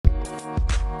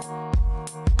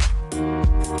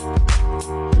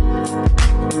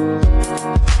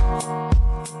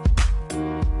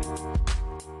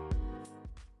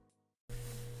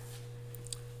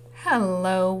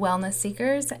wellness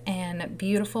seekers and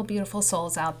beautiful, beautiful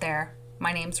souls out there.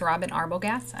 My name's Robin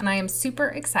Arbogast, and I am super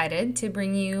excited to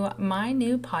bring you my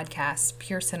new podcast,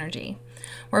 Pure Synergy,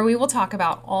 where we will talk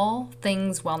about all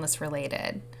things wellness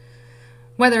related.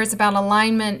 Whether it's about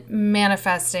alignment,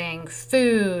 manifesting,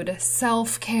 food,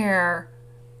 self-care,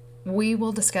 we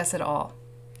will discuss it all.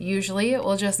 Usually it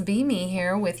will just be me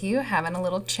here with you having a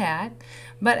little chat,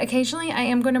 but occasionally I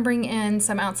am going to bring in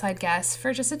some outside guests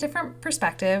for just a different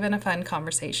perspective and a fun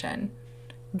conversation.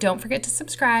 Don't forget to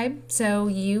subscribe so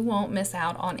you won't miss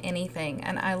out on anything,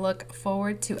 and I look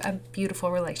forward to a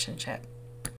beautiful relationship.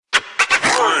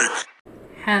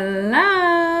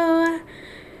 Hello!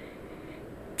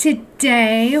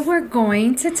 Today we're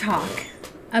going to talk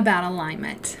about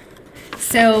alignment.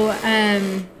 So,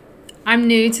 I'm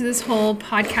new to this whole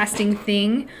podcasting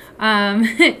thing,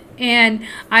 and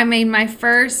I made my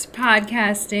first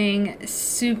podcasting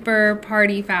super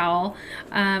party foul.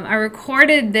 I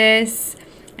recorded this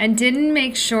and didn't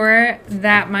make sure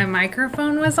that my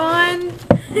microphone was on,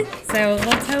 so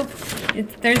let's hope,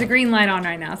 there's a green light on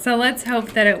right now, so let's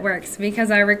hope that it works,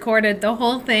 because I recorded the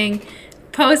whole thing,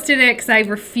 posted it because I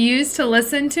refused to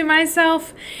listen to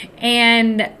myself,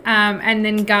 and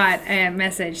then got a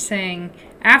message saying,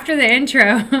 after the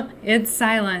intro, it's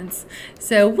silence.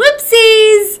 So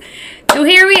whoopsies! So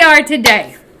here we are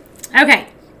today. Okay,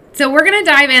 so we're going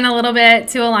to dive in a little bit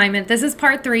to alignment. This is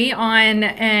part 3 on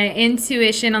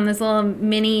intuition, on this little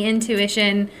mini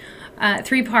intuition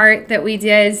 3-part that we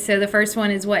did. So the first one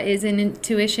is what is an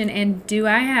intuition and do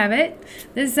I have it?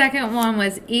 The second one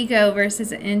was ego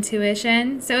versus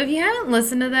intuition. So if you haven't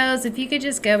listened to those, if you could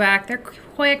just go back, they're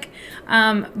quick,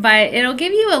 but it'll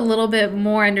give you a little bit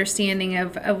more understanding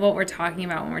of what we're talking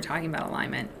about when we're talking about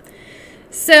alignment.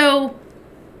 So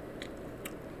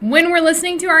when we're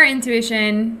listening to our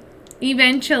intuition,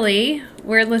 eventually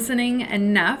we're listening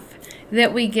enough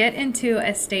that we get into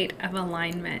a state of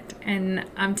alignment. And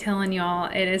I'm telling y'all,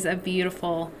 it is a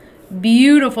beautiful,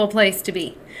 beautiful place to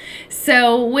be.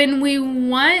 So when we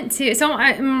want to, so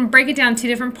I'm going to break it down 2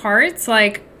 different parts,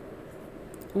 like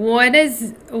what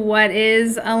is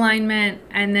alignment,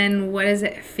 and then what does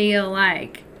it feel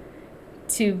like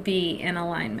to be in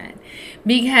alignment?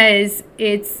 Because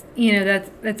it's,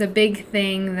 that's a big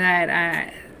thing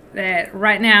that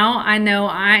right now I know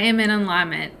I am in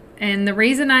alignment. And the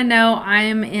reason I know I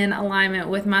am in alignment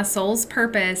with my soul's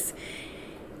purpose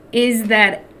is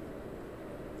that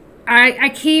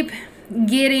I keep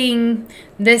getting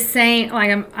the same,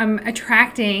 like I'm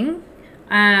attracting,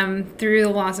 through the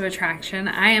laws of attraction,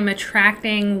 I am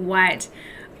attracting what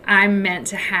I'm meant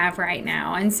to have right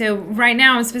now. And so right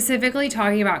now I'm specifically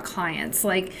talking about clients.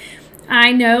 Like,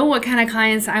 I know what kind of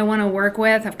clients I want to work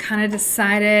with. I've kind of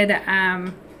decided,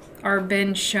 or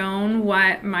been shown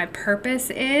what my purpose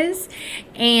is,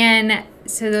 and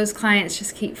so those clients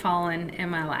just keep falling in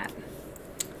my lap.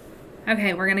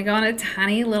 Okay, we're gonna go on a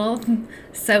tiny little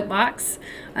soapbox,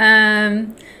 a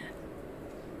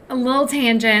little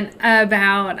tangent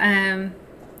about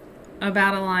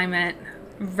alignment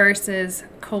versus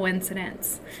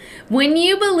coincidence. When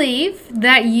you believe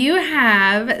that you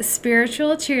have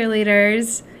spiritual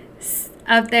cheerleaders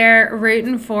up there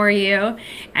rooting for you,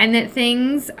 and that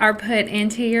things are put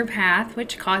into your path,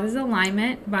 which causes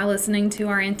alignment by listening to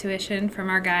our intuition from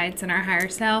our guides and our higher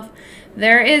self,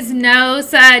 there is no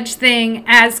such thing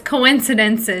as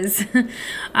coincidences.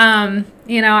 I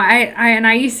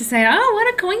used to say, oh,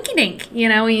 what a coinky dink,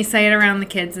 when you say it around the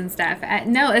kids and stuff.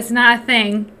 No, it's not a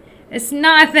thing. It's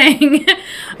not a thing.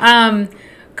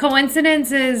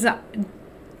 Coincidences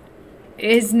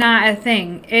is not a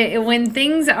thing. When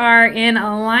things are in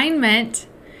alignment,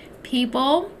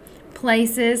 people,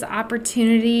 places,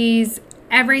 opportunities,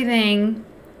 everything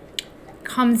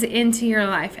comes into your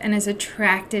life and is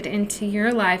attracted into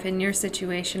your life and your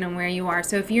situation and where you are.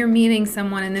 So if you're meeting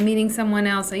someone and then meeting someone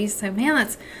else, I used to say, man,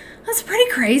 that's pretty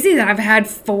crazy that I've had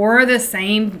 4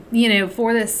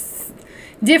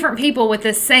 different people with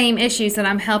the same issues that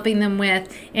I'm helping them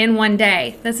with in one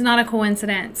day. That's not a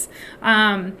coincidence.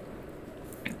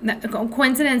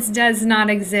 Coincidence does not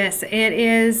exist. It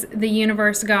is the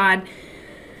universe, God,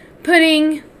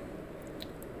 putting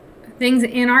things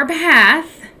in our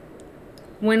path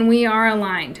when we are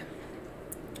aligned.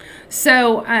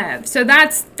 So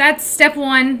that's step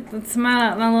 1. That's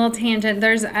my little tangent.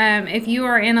 There's if you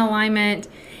are in alignment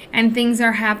and things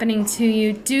are happening to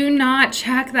you, do not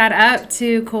chalk that up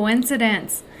to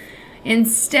coincidence.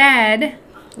 Instead,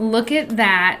 look at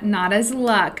that not as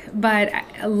luck, but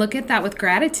look at that with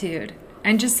gratitude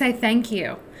and just say thank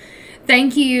you.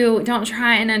 Thank you. Don't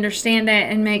try and understand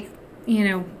it and make,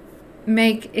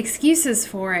 make excuses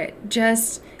for it.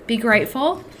 Just be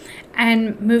grateful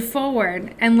and move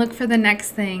forward and look for the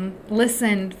next thing.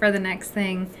 Listen for the next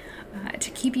thing to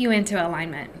keep you into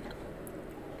alignment.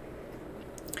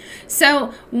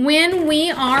 So when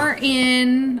we are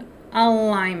in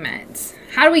alignment,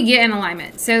 how do we get in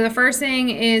alignment? So the first thing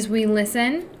is we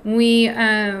listen. We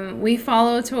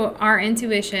follow to our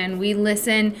intuition. We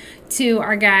listen to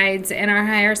our guides and our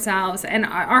higher selves. And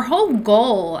our whole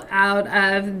goal out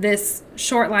of this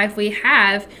short life we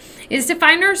have is to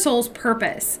find our soul's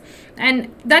purpose.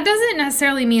 And that doesn't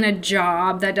necessarily mean a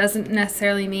job. That doesn't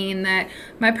necessarily mean that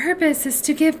my purpose is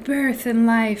to give birth and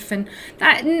life. And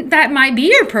that might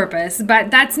be your purpose, but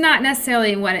that's not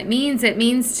necessarily what it means. It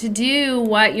means to do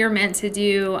what you're meant to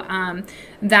do,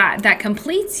 that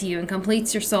completes you and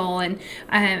completes your soul and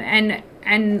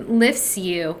lifts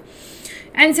you.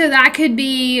 And so that could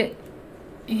be,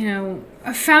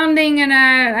 founding in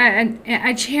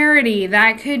a charity.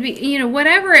 That could be,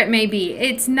 whatever it may be.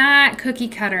 It's not cookie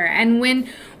cutter. And when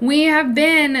we have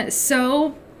been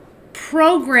so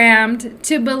programmed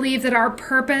to believe that our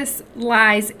purpose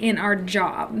lies in our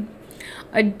job,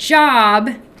 a job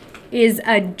is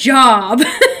a job.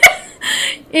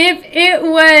 If it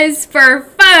was for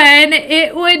fun,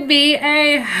 it would be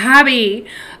a hobby.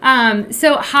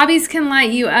 So hobbies can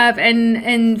light you up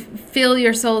and feel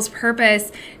your soul's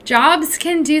purpose. Jobs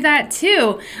can do that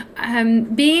too.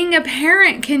 Being a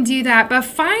parent can do that. But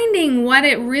finding what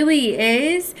it really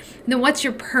is, what's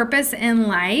your purpose in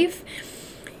life,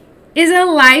 is a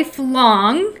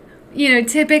lifelong,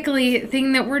 typically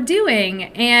thing that we're doing.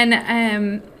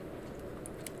 And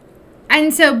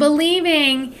so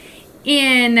believing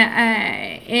in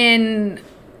I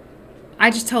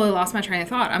just totally lost my train of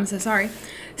thought. I'm so sorry.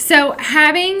 So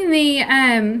having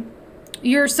the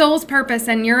your soul's purpose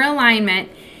and your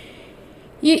alignment,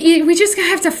 we just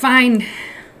have to find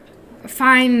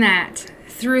that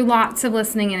through lots of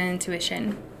listening and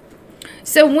intuition.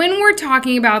 So when we're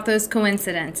talking about those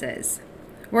coincidences,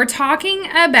 we're talking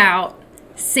about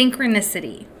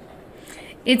synchronicity.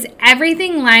 It's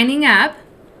everything lining up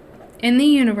in the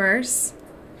universe.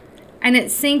 And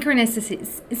it's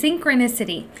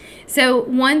synchronicity. So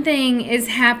one thing is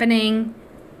happening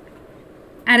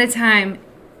at a time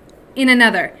in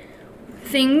another.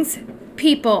 Things,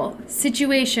 people,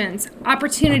 situations,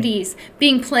 opportunities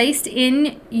being placed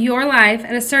in your life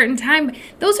at a certain time.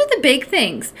 Those are the big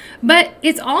things. But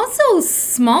it's also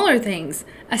smaller things.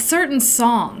 A certain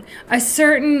song, a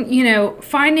certain,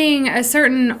 finding a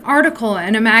certain article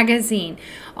in a magazine.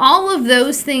 All of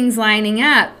those things lining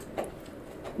up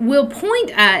will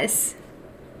point us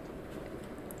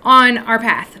on our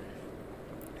path.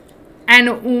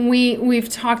 And we've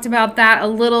talked about that a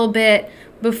little bit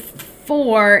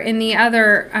before in the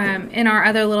other in our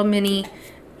other little mini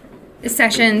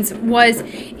sessions.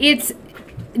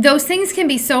 Those things can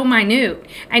be so minute,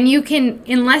 and you can,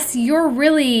 unless you're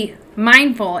really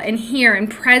mindful and here and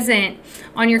present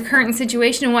on your current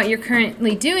situation and what you're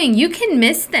currently doing, you can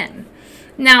miss them.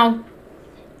 Now,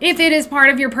 if it is part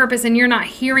of your purpose and you're not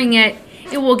hearing it,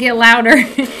 it will get louder.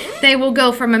 They will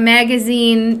go from a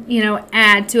magazine,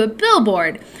 ad to a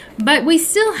billboard. But we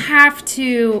still have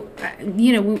to,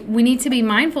 we need to be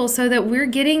mindful so that we're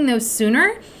getting those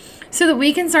sooner so that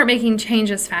we can start making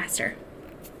changes faster.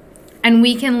 And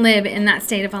we can live in that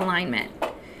state of alignment.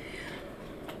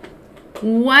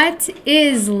 What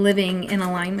is living in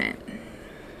alignment?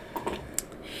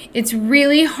 It's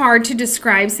really hard to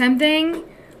describe something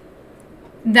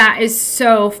that is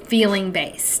so feeling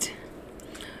based.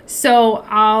 So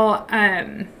I'll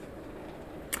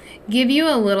give you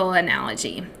a little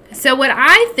analogy. So what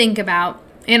I think about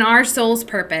in our soul's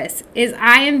purpose is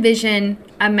I envision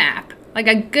a map, like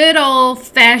a good old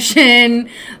fashioned,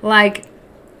 like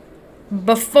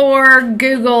before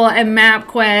Google and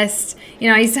MapQuest.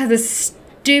 I used to have this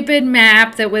stupid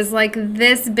map that was like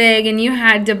this big, and you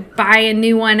had to buy a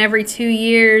new one every 2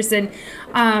 years. And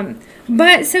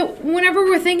but so whenever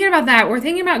we're thinking about that, we're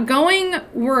thinking about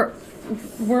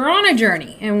we're on a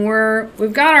journey, and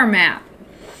we've got our map,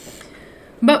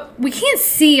 but we can't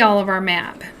see all of our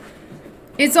map.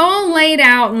 It's all laid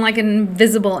out in like an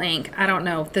invisible ink. I don't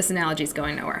know if this analogy is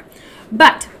going nowhere,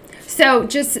 but so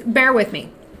just bear with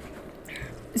me.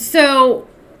 So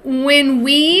when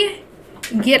we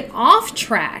get off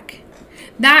track,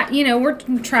 that, we're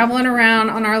traveling around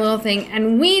on our little thing,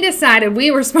 and we decided we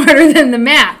were smarter than the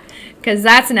map, because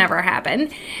that's never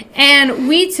happened. And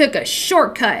we took a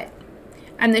shortcut.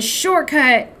 And the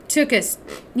shortcut took us,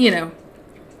 2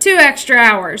 extra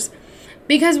hours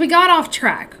because we got off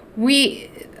track.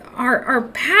 Our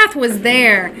path was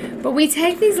there, but we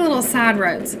take these little side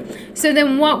roads. So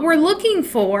then what we're looking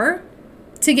for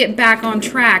to get back on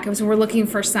track as we're looking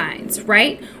for signs,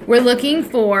 right? We're looking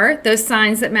for those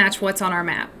signs that match what's on our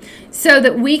map so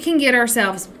that we can get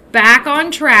ourselves back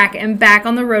on track and back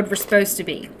on the road we're supposed to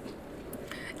be.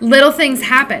 Little things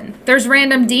happen. There's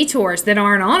random detours that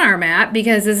aren't on our map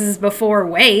because this is before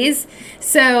Waze.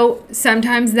 So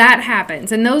sometimes that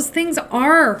happens. And those things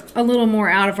are a little more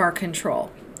out of our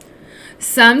control.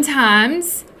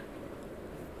 Sometimes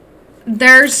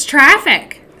there's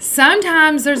traffic.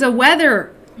 Sometimes there's a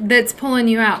weather that's pulling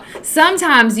you out.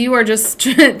 Sometimes you are just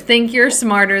think you're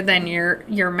smarter than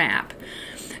your map.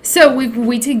 So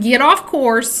we to get off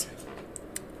course,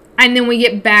 and then we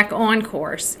get back on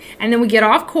course, and then we get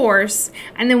off course,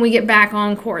 and then we get back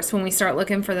on course when we start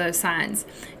looking for those signs.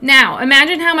 Now,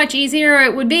 imagine how much easier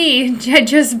it would be to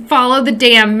just follow the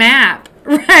damn map,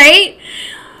 right?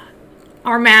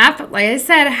 Our map, like I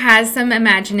said, has some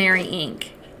imaginary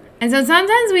ink. And so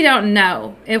sometimes we don't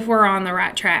know if we're on the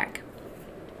right track.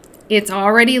 It's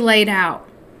already laid out.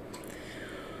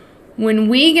 When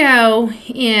we go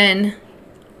in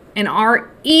and our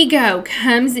ego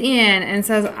comes in and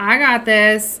says, I got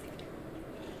this,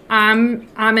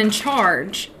 I'm in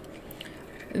charge,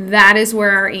 that is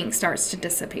where our ink starts to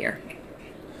disappear.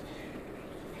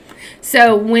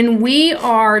 So when we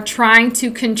are trying to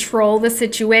control the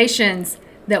situations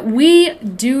that we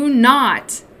do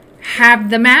not have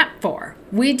the map for,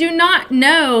 we do not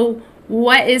know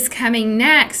what is coming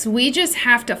next, we just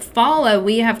have to follow,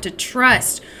 we have to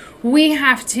trust, we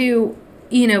have to,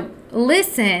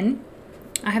 listen.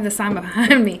 I have the sign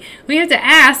behind me. We have to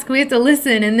ask, we have to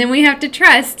listen, and then we have to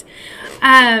trust.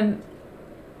 Then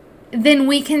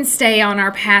we can stay on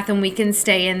our path and we can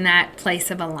stay in that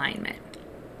place of alignment.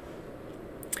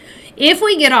 If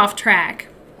we get off track,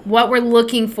 what we're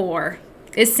looking for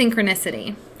is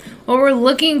synchronicity. What we're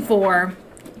looking for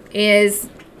is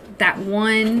that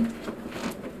one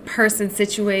person,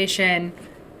 situation,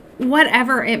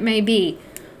 whatever it may be,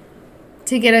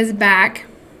 to get us back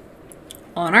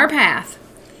on our path.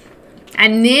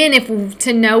 And then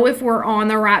to know if we're on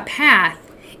the right path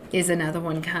is another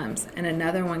one comes, and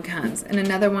another one comes, and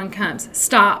another one comes.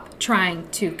 Stop trying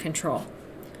to control.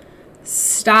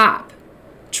 Stop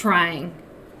trying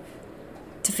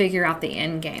to figure out the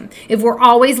end game. If we're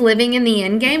always living in the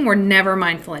end game, we're never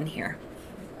mindful in here.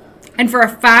 And for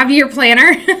a 5-year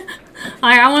planner,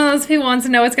 I'm one of those people who wants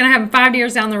to know what's going to happen 5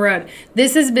 years down the road.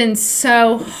 This has been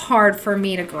so hard for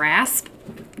me to grasp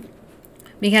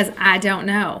because I don't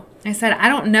know. I said, I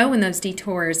don't know when those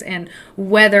detours and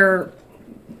weather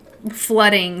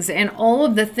floodings and all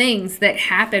of the things that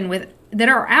happen that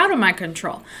are out of my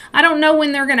control. I don't know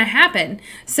when they're going to happen.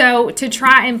 So to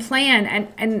try and plan,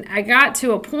 and I got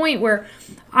to a point where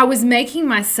I was making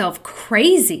myself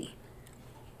crazy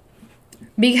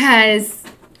because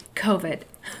COVID.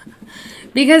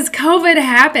 Because COVID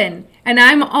happened, and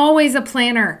I'm always a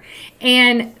planner.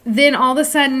 And then all of a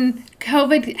sudden,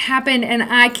 COVID happened, and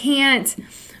I can't.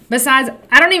 Besides,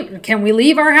 can we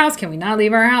leave our house? Can we not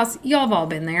leave our house? Y'all have all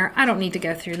been there. I don't need to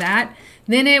go through that.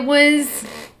 Then it was,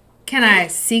 can I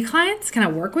see clients? Can I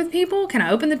work with people? Can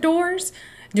I open the doors?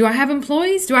 Do I have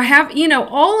employees? Do I have,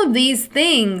 all of these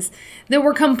things that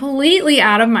were completely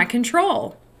out of my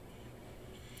control.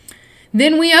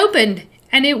 Then we opened,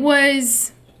 and it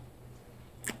was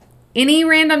any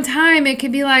random time. It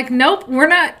could be like, nope, we're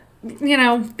not.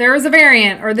 There was a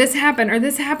variant, or this happened, or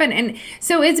this happened. And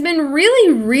so it's been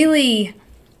really, really,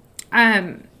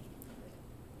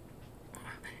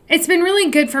 it's been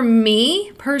really good for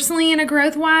me personally in a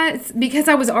growth-wise because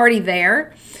I was already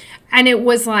there. And it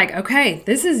was like, okay,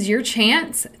 this is your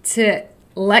chance to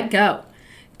let go,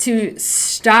 to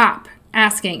stop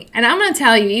asking. And I'm going to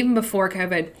tell you, even before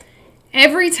COVID,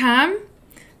 every time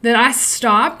that I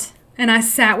stopped and I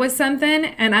sat with something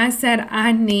and I said,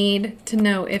 I need to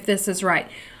know if this is right.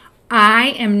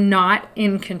 I am not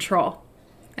in control.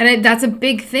 And that's a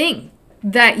big thing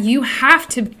that you have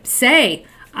to say,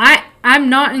 I'm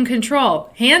not in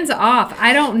control. Hands off.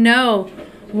 I don't know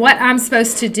what I'm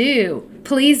supposed to do.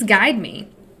 Please guide me.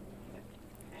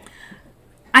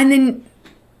 And then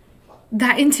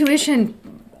that intuition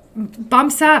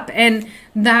bumps up, and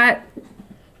that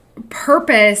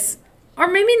purpose, or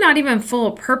maybe not even full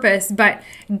of purpose, but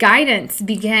guidance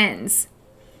begins.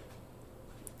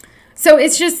 So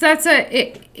it's just,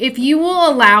 if you will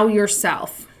allow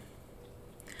yourself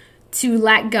to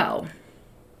let go,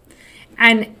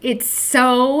 and it's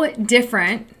so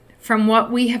different from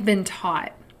what we have been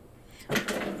taught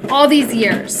all these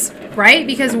years, right?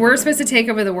 Because we're supposed to take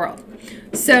over the world.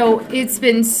 So it's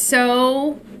been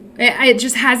it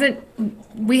just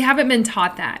we haven't been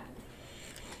taught that.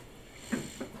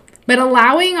 But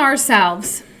allowing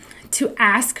ourselves to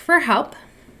ask for help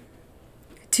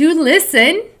to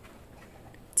listen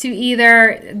to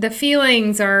either the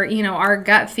feelings or, our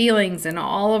gut feelings and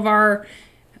all of our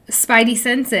spidey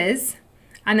senses,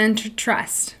 and then to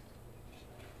trust.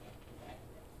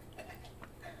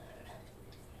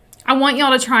 I want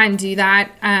y'all to try and do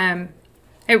that.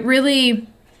 It really,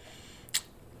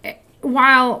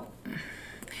 while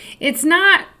it's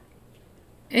not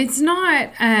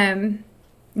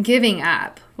giving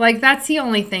up. Like, that's the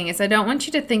only thing, is I don't want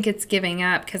you to think it's giving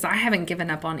up, because I haven't given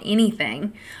up on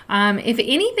anything. If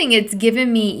anything, it's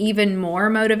given me even more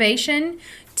motivation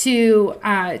to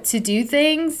do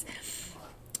things,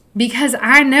 because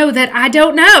I know that I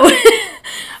don't know.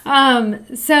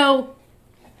 So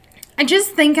I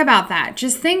just think about that.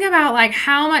 Just think about, like,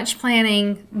 how much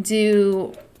planning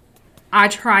do I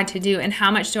try to do, and how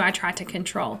much do I try to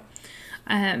control?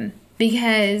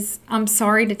 Because I'm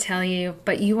sorry to tell you,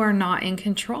 but you are not in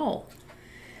control.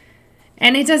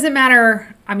 And it doesn't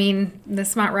matter, I mean,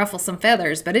 this might ruffle some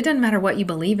feathers, but it doesn't matter what you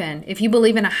believe in. If you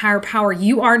believe in a higher power,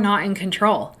 you are not in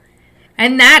control.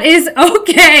 And that is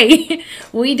okay.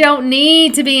 We don't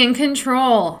need to be in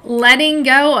control. Letting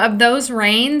go of those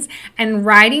reins and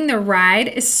riding the ride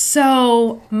is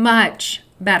so much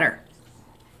better.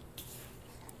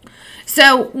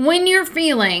 So when you're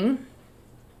feeling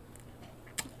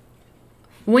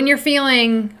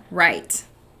right,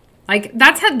 like,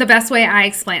 that's the best way I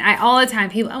explain. All the time,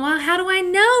 people, well, how do I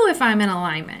know if I'm in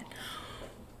alignment?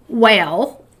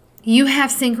 Well, you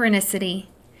have synchronicity.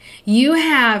 You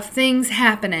have things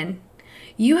happening.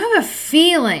 You have a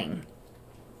feeling.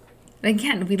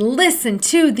 Again, we listen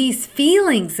to these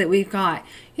feelings that we've got.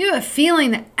 You have a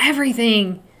feeling that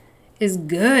everything is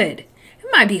good. It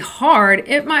might be hard.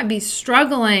 It might be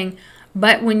struggling.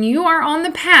 But when you are on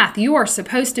the path you are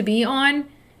supposed to be on,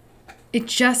 it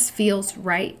just feels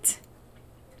right.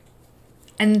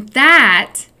 And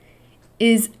that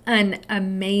is an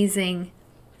amazing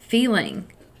feeling.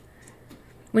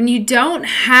 When you don't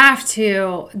have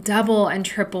to double and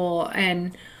triple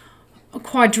and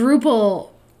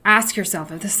quadruple ask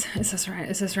yourself, is this right?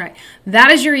 Is this right?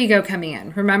 That is your ego coming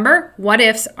in. Remember, what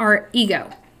ifs are ego.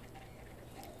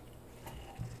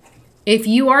 If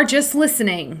you are just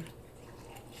listening,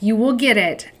 you will get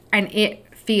it, and it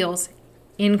feels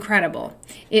incredible.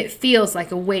 It feels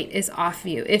like a weight is off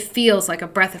you. It feels like a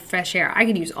breath of fresh air. I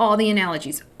could use all the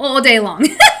analogies all day long.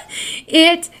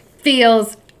 It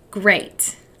feels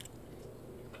great.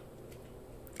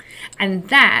 And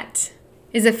that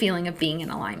is a feeling of being in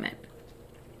alignment.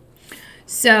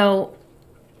 So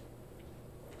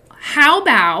how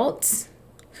about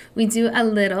we do a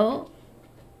little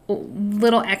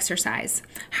exercise?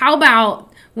 How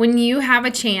about when you have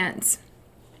a chance,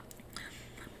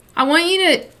 I want you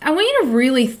to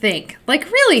really think,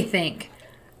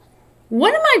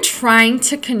 what am I trying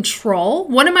to control?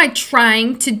 What am I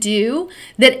trying to do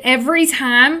that every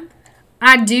time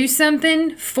I do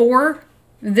something for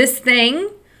this thing,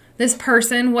 this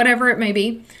person, whatever it may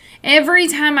be, every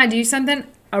time I do something,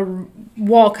 a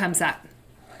wall comes up.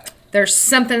 There's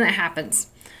something that happens.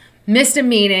 Missed a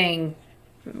meeting,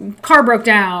 car broke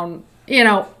down,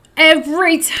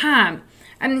 every time.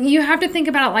 And you have to think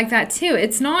about it like that too.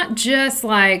 It's not just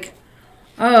like,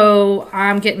 oh,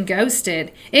 I'm getting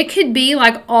ghosted. It could be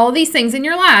like all these things in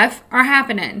your life are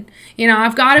happening.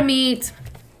 I've got to meet,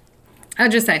 I'll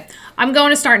just say, I'm going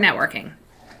to start networking.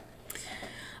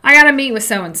 I got to meet with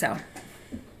so-and-so.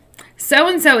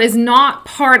 So-and-so is not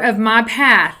part of my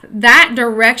path. That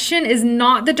direction is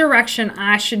not the direction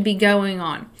I should be going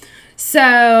on.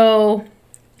 So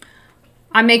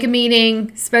I make a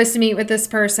meeting, supposed to meet with this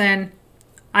person.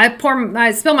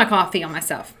 I spill my coffee on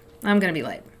myself. I'm going to be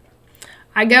late.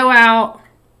 I go out.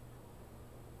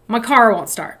 My car won't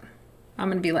start. I'm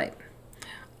going to be late.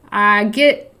 I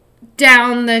get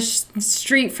down the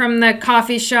street from the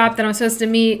coffee shop that I'm supposed to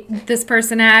meet this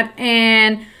person at,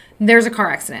 and there's a car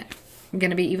accident. I'm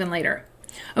going to be even later.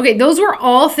 Okay, those were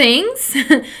all things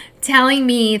telling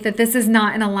me that this is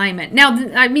not in alignment. Now,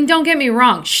 don't get me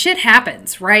wrong. Shit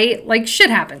happens, right? Like, shit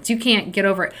happens. You can't get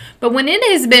over it. But when it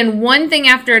has been one thing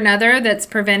after another that's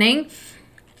preventing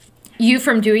you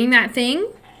from doing that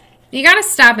thing, you got to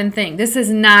stop and think. This is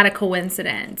not a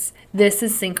coincidence. This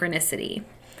is synchronicity.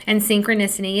 And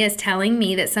synchronicity is telling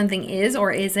me that something is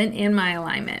or isn't in my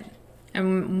alignment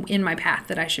and in my path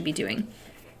that I should be doing.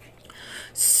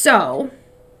 So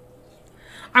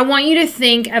I want you to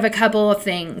think of a couple of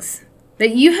things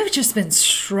that you have just been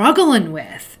struggling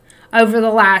with over the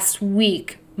last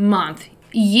week, month,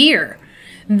 year,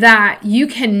 that you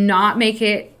cannot make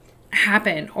it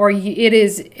happen, or it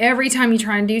is every time you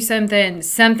try and do something,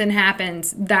 something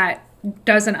happens that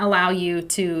doesn't allow you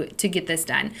to get this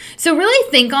done. So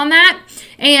really think on that,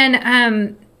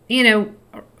 and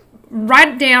write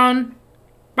it down.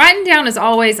 Writing down is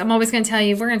always, I'm always going to tell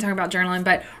you, we're going to talk about journaling,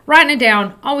 but writing it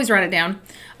down, always write it down.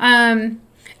 And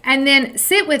then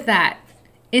sit with that.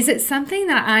 Is it something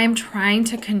that I am trying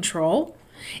to control?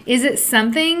 Is it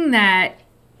something that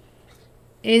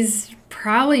is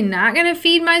probably not going to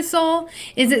feed my soul?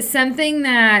 Is it something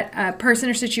that a person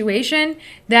or situation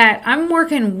that I'm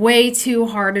working way too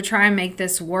hard to try and make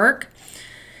this work?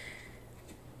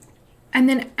 And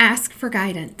then ask for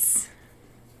guidance.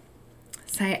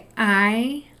 Say,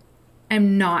 I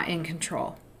am not in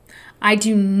control. I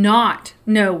do not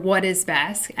know what is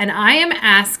best, and I am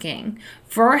asking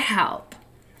for help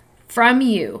from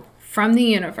you, from the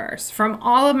universe, from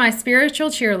all of my spiritual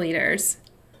cheerleaders.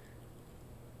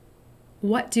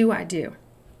 What do I do?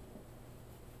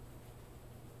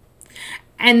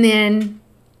 And then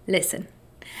listen,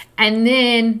 and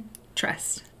then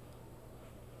trust.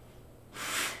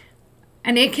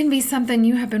 And it can be something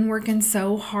you have been working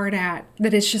so hard at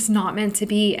that it's just not meant to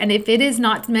be. And if it is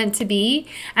not meant to be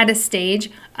at a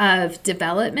stage of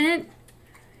development,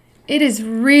 it is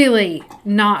really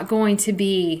not going to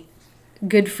be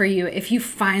good for you if you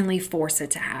finally force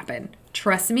it to happen.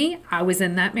 Trust me, I was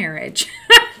in that marriage.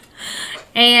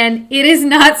 And it is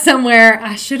not somewhere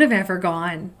I should have ever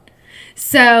gone.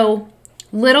 So,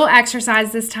 little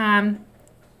exercise this time.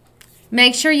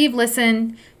 Make sure you've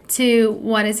listened to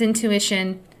what is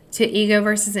intuition, to ego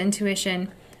versus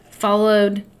intuition,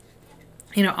 followed,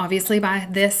 obviously by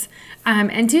this,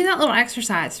 and do that little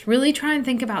exercise. Really try and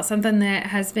think about something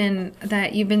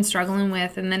that you've been struggling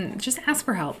with, and then just ask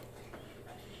for help.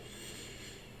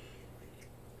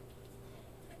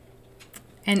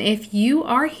 And if you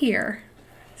are here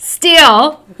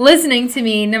still listening to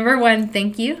me, number one,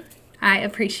 thank you. I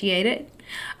appreciate it.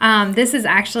 This is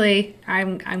actually,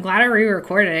 I'm glad I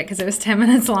re-recorded it because it was 10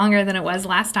 minutes longer than it was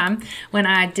last time when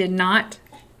I did not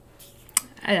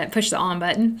push the on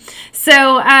button.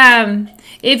 So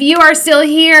if you are still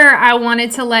here, I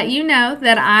wanted to let you know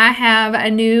that I have a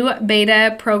new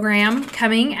beta program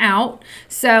coming out.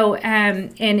 So,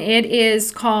 and it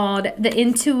is called The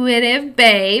Intuitive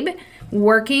Babe,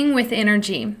 Working with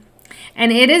Energy.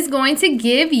 And it is going to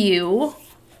give you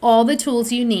all the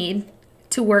tools you need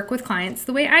to work with clients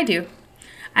the way I do.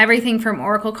 Everything from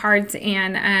oracle cards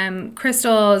and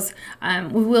crystals.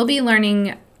 We will be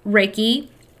learning Reiki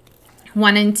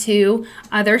 1 and 2,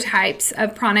 other types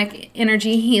of pranic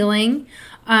energy healing.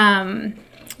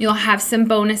 You'll have some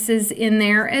bonuses in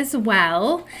there as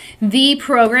well. The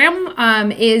program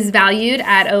is valued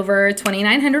at over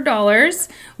 $2,900.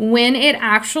 When it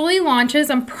actually launches,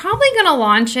 I'm probably going to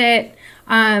launch it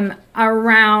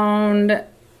around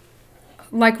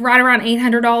right around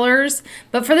 $800.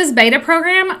 But for this beta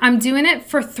program, I'm doing it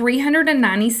for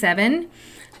 $397.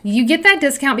 You get that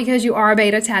discount because you are a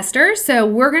beta tester. So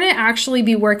we're going to actually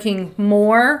be working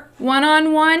more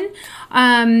one-on-one.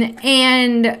 But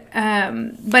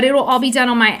it will all be done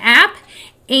on my app.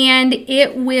 And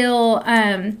it will,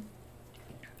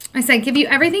 give you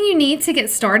everything you need to get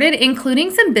started,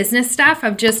 including some business stuff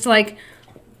of just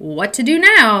what to do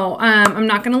now. I'm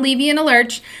not going to leave you in a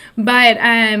lurch, but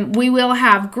we will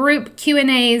have group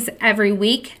Q&As every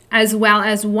week, as well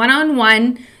as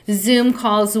one-on-one Zoom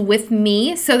calls with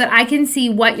me so that I can see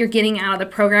what you're getting out of the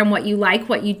program, what you like,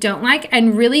 what you don't like,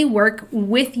 and really work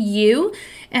with you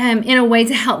in a way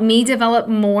to help me develop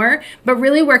more, but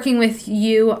really working with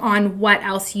you on what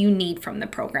else you need from the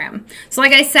program. So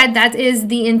like I said, that is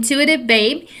The Intuitive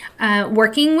Babe,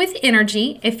 Working with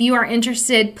Energy. If you are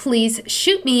interested, please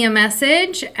shoot me a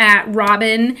message at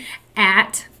Robin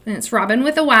at, and it's Robin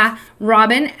with a Y,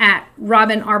 Robin at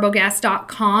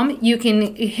robinarbogast.com. You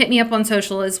can hit me up on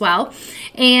social as well.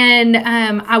 And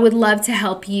I would love to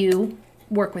help you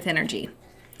work with energy.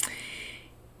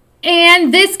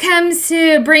 And this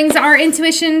brings our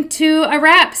intuition to a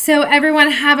wrap. So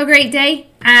everyone have a great day,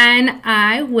 and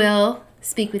I will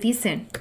speak with you soon.